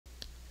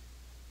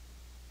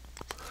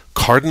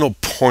Cardinal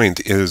Point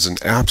is an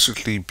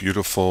absolutely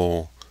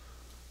beautiful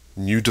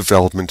new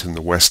development in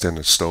the west end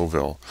of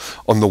Stouffville.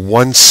 On the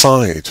one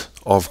side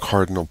of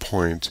Cardinal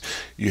Point,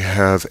 you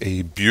have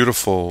a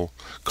beautiful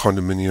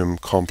condominium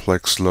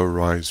complex,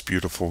 low-rise,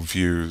 beautiful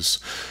views,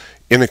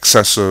 in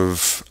excess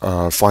of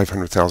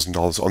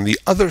 $500,000. On the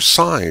other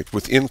side,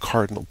 within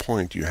Cardinal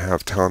Point, you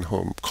have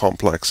townhome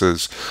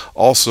complexes,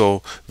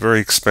 also very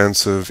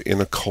expensive in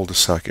a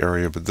cul-de-sac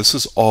area, but this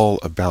is all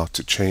about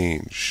to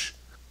change.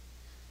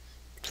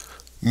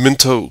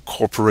 Minto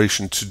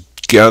Corporation,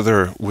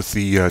 together with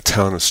the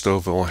town of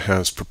Stouffville,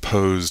 has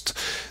proposed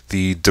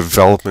the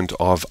development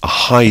of a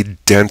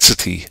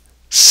high-density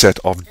set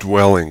of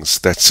dwellings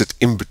that sit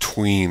in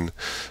between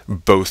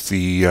both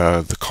the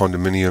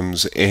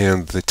condominiums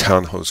and the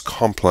townhouse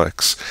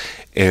complex,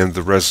 and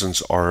the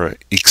residents are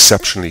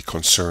exceptionally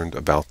concerned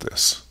about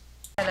this.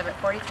 I live at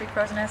 43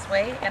 Crow's Nest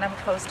Way, and I'm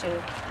opposed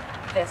to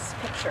this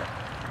picture,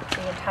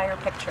 the entire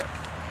picture.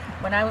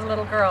 When I was a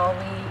little girl,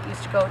 we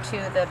used to go to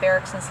the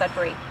barracks in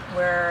Sudbury,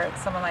 where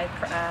some of my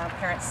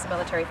parents'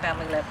 military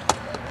family lived.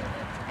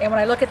 And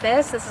when I look at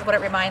this is what it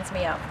reminds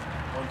me of.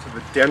 Onto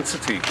the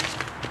density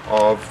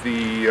of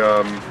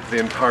the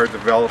entire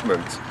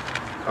development.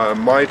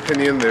 My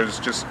opinion, there's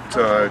just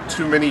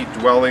too many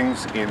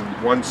dwellings in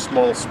one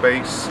small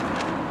space.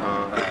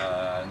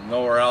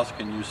 Nowhere else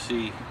can you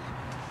see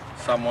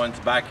someone's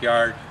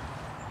backyard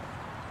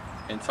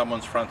in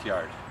someone's front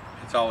yard.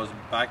 It's always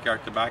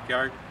backyard to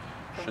backyard.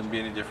 Shouldn't be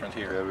any different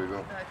here. There we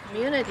go. The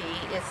community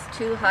is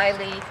too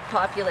highly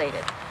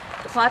populated.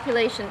 The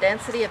population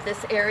density of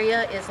this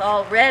area is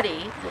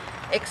already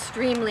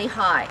extremely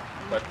high.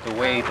 But the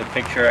way the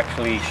picture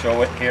actually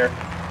show it here,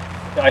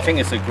 I think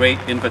it's a great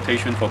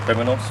invitation for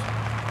criminals.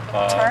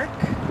 Park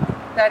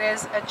that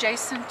is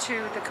adjacent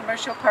to the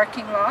commercial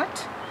parking lot,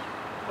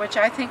 which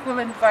I think will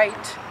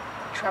invite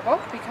trouble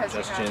because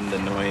congestion, the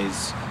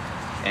noise,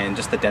 and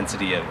just the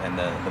density and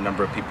the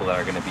number of people that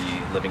are going to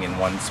be living in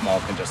one small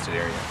congested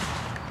area.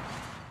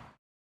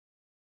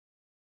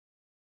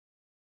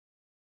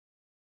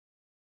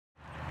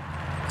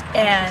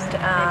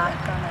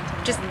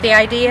 And just the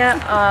idea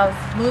of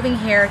moving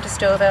here to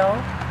Stouffville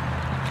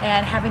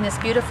and having this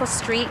beautiful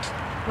street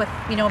with,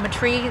 you know,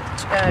 trees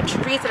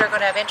that are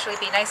going to eventually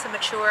be nice and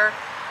mature,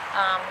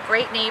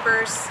 great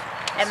neighbors,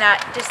 and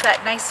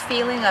that nice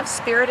feeling of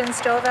spirit in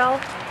Stouffville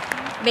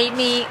made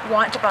me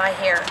want to buy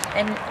here.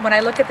 And when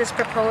I look at this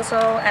proposal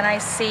and I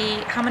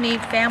see how many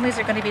families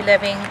are going to be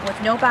living with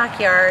no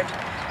backyard,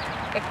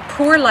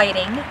 poor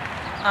lighting,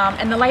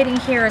 and the lighting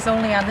here is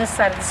only on this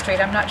side of the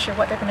street. I'm not sure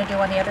what they're going to do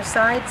on the other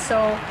side, so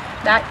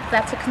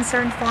that's a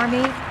concern for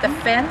me. The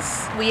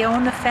fence, we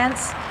own the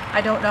fence.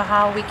 I don't know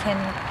how we can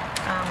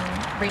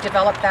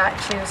redevelop that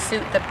to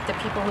suit the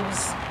people who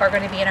are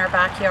going to be in our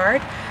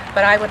backyard,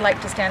 but I would like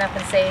to stand up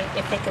and say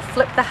if they could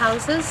flip the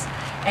houses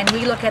and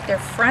we look at their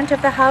front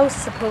of the house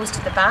as opposed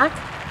to the back,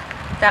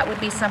 that would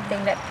be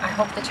something that I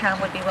hope the town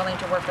would be willing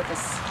to work with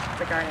us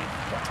regarding.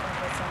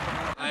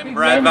 I'm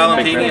Brad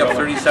Valentini of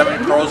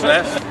 37 Crow's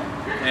Nest.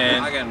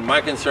 And again,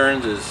 my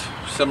concerns is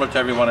similar to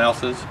everyone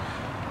else's.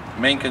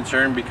 Main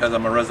concern, because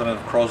I'm a resident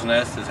of Crow's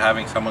Nest, is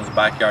having someone's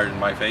backyard in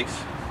my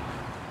face.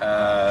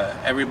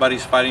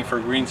 Everybody's fighting for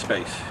green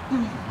space.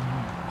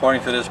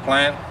 According to this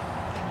plan,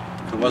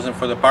 if it wasn't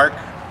for the park,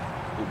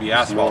 it would be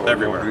asphalt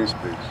everywhere. Green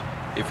space.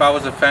 If I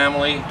was a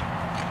family,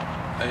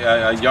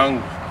 a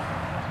young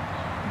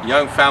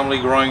family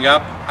growing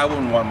up, I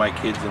wouldn't want my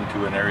kids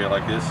into an area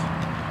like this.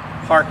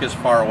 Park is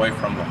far away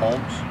from the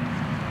homes.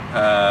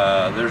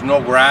 There's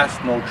no grass,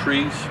 no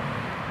trees.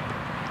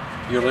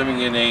 You're living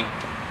in a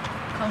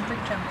Concrete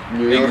jungle.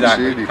 New York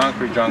exactly City.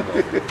 concrete jungle.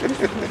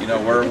 You know,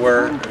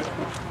 we're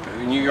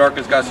New York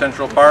has got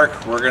Central Park.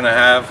 We're going to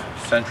have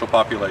central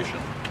population.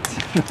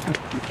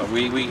 But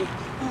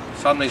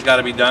something's got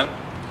to be done.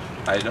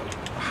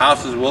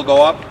 Houses will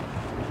go up,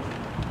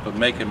 but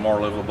make it more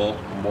livable,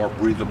 more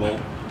breathable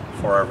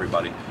for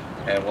everybody,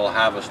 and we'll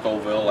have a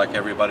Stouffville like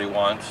everybody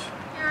wants.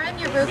 I'm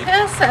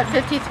Yarukas at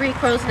 53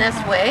 Crow's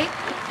Nest Way,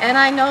 and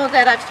I know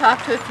that I've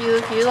talked to a few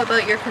of you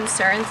about your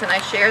concerns, and I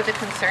share the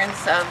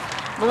concerns of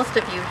most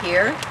of you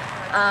here.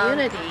 The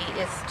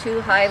community is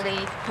too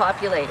highly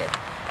populated.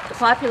 The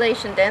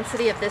population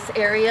density of this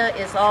area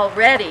is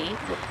already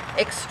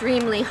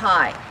extremely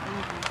high.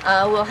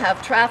 We'll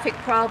have traffic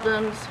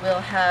problems, we'll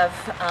have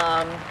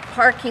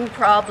parking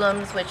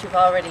problems, which you've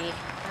already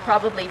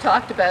probably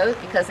talked about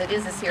because it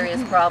is a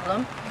serious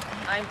problem.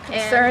 I'm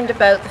concerned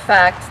about the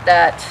fact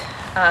that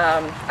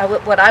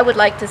what I would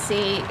like to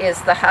see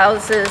is the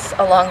houses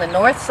along the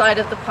north side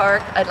of the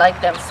park. I'd like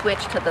them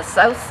switched to the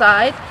south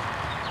side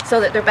so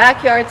that their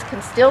backyards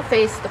can still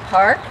face the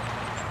park,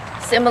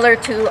 similar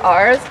to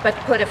ours, but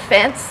put a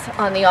fence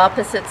on the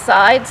opposite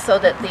side so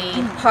that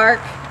the park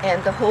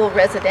and the whole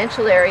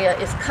residential area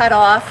is cut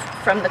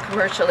off from the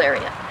commercial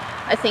area.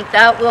 I think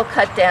that will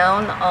cut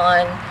down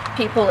on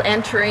people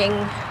entering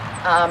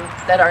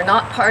that are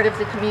not part of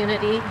the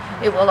community.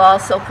 It will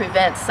also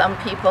prevent some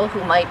people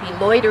who might be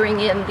loitering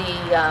in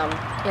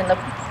the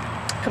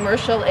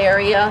commercial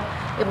area.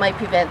 It might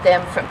prevent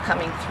them from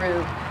coming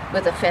through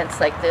with a fence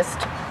like this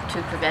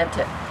to prevent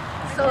it.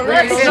 So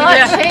let's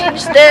not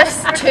change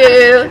this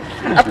to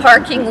a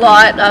parking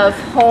lot of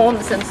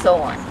homes and so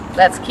on.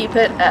 Let's keep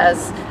it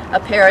as a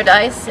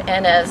paradise,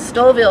 and as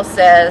Stouffville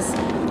says,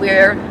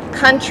 we're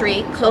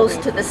country close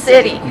to the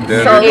city.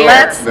 So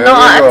let's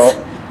not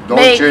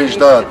make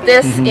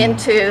this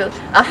into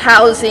a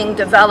housing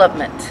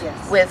development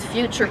with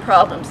future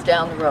problems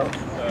down the road.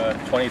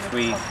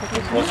 23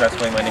 Rouge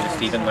River. My name is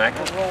Stephen Mack.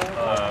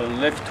 The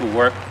live to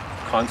work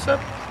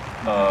concept,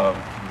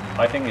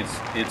 I think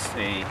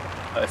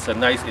it's a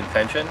nice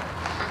intention,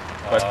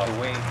 but the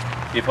way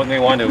if they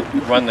want to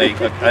run a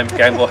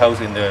gamble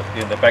house in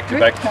the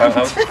back-to-back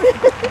townhouse,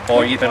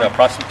 or even a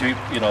prostitute,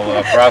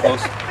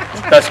 Bravos,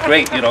 that's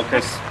great,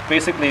 because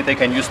basically they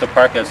can use the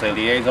park as a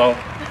liaison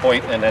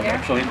point, and then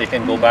actually they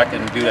can go back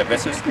and do their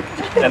business,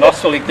 and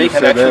also they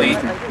can actually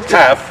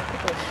have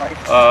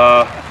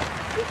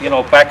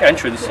back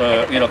entrance,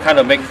 kind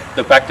of make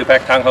the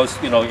back-to-back townhouse,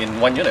 in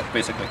one unit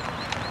basically.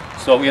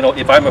 So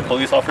if I'm a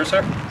police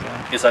officer,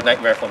 it's a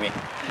nightmare for me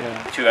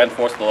to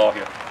enforce the law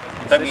here.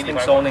 That meaning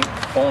zoning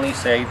only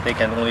say they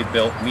can only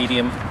build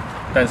medium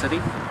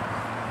density.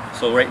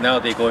 So right now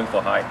they're going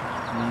for high.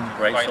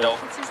 Right? So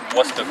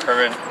what's the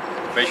current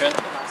vision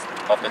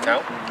of the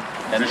town?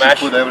 And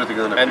match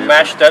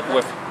that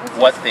with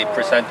what they're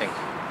presenting.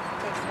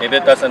 If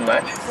it doesn't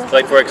match,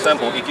 like for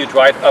example, if you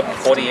drive up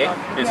 48,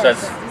 it says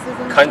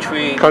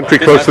country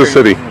close to the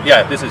city.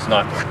 Yeah, this is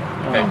not.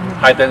 Okay.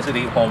 High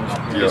density homes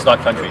is not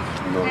country.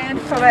 And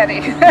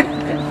Folletti,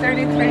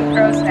 33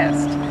 Crow's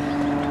Nest.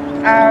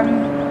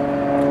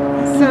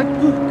 So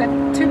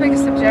the two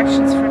biggest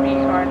objections for me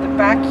are the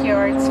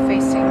backyards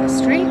facing the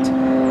street,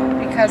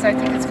 because I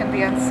think it's going to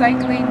be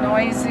unsightly,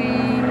 noisy,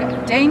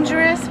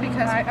 dangerous,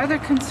 because my other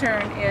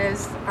concern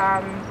is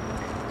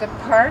the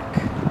park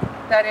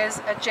that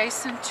is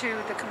adjacent to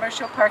the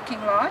commercial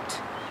parking lot,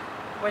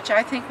 which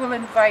I think will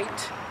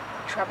invite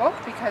trouble,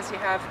 because you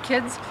have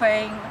kids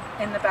playing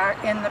in the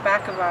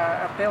back of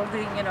a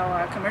building,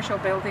 a commercial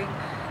building,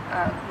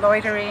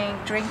 loitering,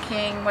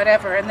 drinking,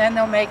 whatever, and then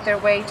they'll make their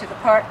way to the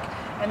park,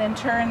 and in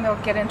turn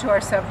they'll get into our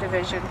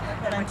subdivision.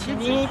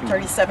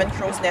 37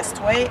 Crow's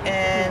Nest Way,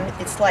 and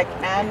it's like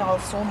Anne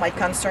also, my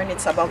concern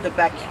it's about the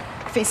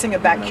facing a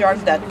backyard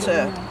that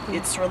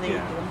it's really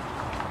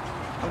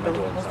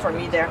unbelievable for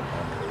me there.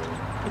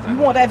 We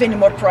won't have any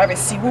more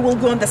privacy. We will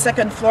go on the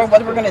second floor,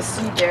 what we're going to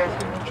see there.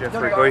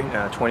 Jeffrey Goy,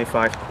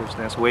 25 Crow's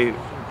Nest Way,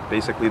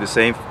 basically the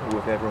same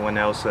with everyone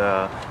else.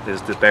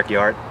 There's the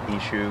backyard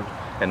issue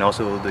and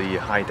also the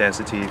high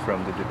density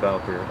from the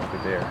developer over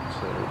there.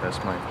 So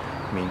that's my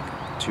main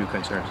two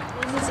concerns.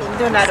 This is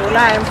Indonarula.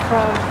 I'm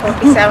from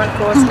 47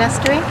 Crow's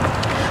Nest Way.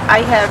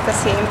 I have the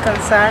same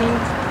concern,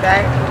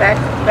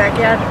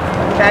 backyard,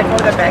 back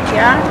of the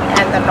backyard,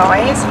 and the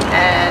noise,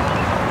 and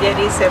there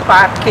is a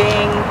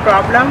parking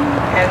problem,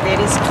 and there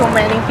is too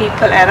many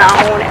people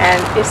around, and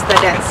it's the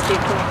density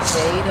too.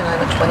 Jade, and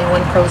I'm at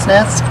 21 Crow's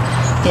Nest,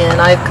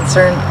 and I have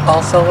concern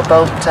also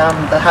about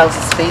the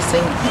houses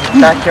facing,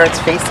 backyards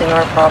facing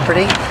our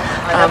property.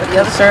 I have a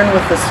concern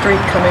with the street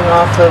coming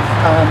off of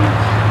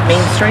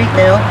Main Street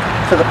now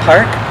for the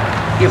park.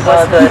 It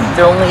was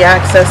the only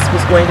access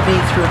was going to be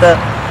through the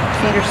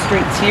feeder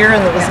streets here,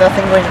 and there was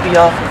nothing going to be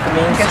off of the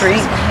Main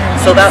Street.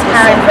 So that was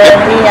I'm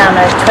Verly, I'm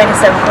at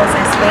 27 Crow's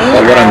Nest Way.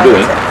 Well, what I'm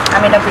doing,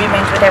 I'm in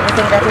agreement with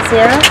everything that is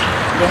here.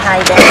 The high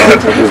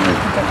density,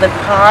 the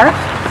park,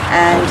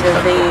 and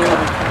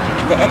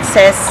the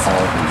excess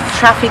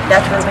traffic that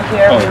will be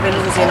here, we will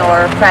lose in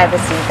our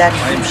privacy.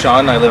 I'm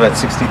Sean, I live at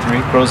 63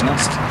 Crow's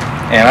Nest,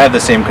 and I have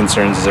the same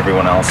concerns as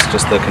everyone else,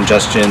 just the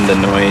congestion, the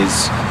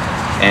noise,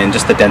 and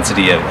just the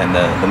density and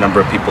the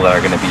number of people that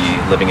are going to be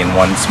living in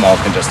one small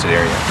congested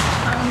area.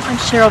 I'm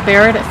Cheryl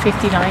Barrett at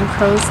 59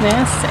 Crow's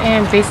Nest,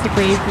 and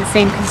basically the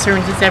same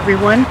concerns as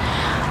everyone.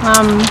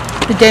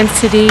 The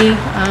density,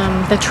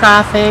 the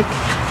traffic,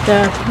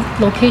 the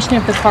location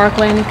of the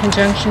parkland in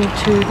conjunction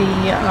to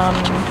the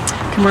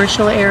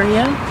commercial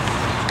area,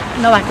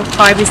 the lack of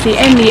privacy,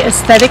 and the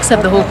aesthetics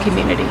of the whole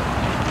community.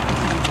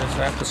 Just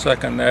have to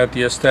second that,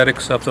 the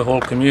aesthetics of the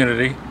whole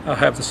community. I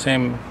have the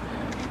same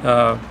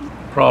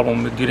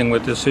problem with dealing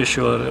with this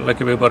issue like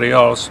everybody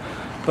else.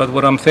 But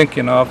what I'm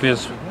thinking of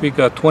is we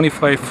got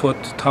 25-foot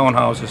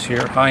townhouses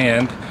here,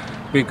 high-end.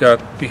 We got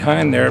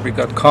behind there, we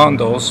got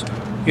condos,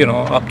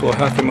 up to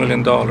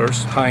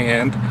 $500,000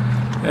 high-end.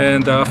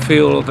 And I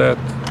feel that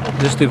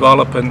this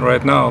development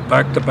right now,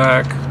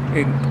 back-to-back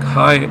in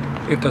high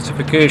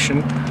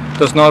intensification,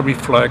 does not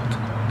reflect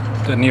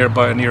the near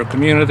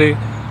community.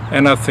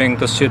 And I think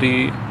the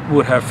city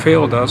would have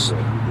failed us,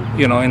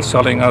 in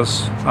selling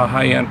us a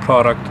high-end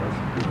product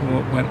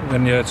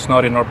when it's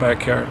not in our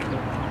backyard.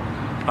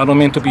 I don't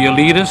mean to be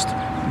elitist,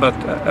 but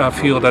I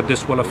feel that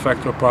this will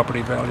affect our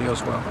property value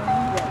as well.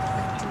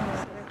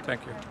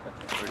 Thank you.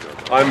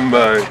 I'm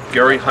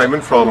Gary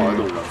Hyman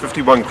from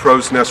 51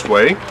 Crow's Nest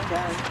Way.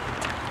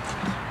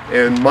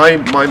 And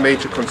my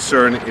major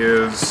concern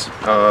is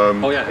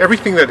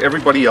everything that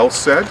everybody else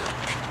said,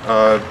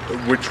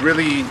 which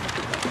really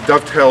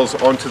dovetails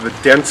onto the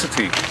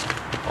density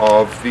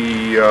of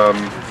the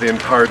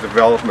entire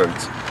development.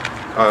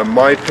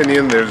 My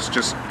opinion, there's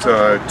just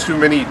too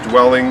many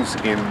dwellings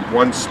in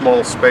one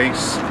small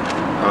space.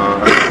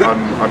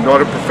 I'm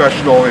not a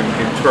professional in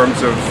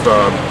terms of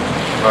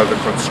the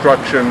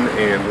construction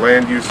and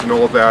land use and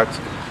all that,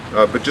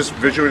 but just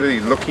visually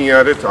looking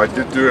at it, I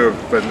did do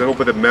a little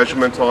bit of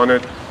measurement on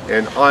it,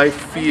 and I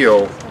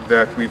feel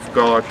that we've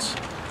got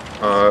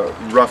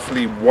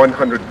roughly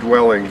 100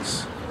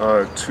 dwellings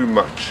too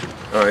much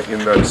in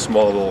that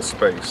small little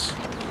space.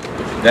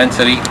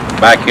 Density,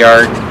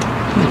 backyard,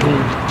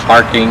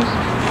 parking,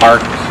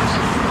 parks,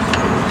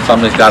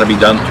 something's got to be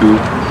done to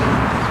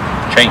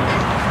change.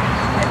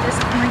 At this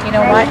point, you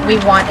know what, we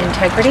want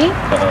integrity,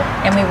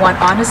 and we want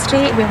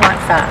honesty, we want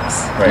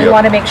facts. Right. We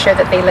want to make sure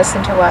that they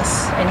listen to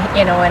us, and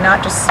you know, and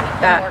not just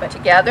that. Work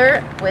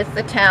together with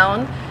the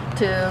town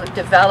to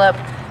develop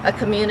a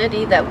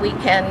community that we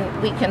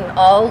can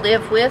all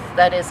live with,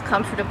 that is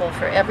comfortable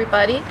for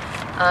everybody.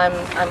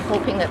 I'm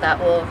hoping that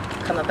will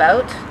come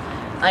about.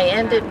 I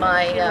ended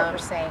my what we're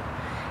saying,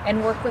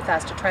 and work with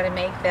us to try to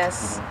make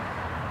this,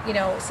 you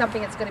know,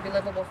 something that's going to be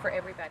livable for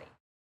everybody.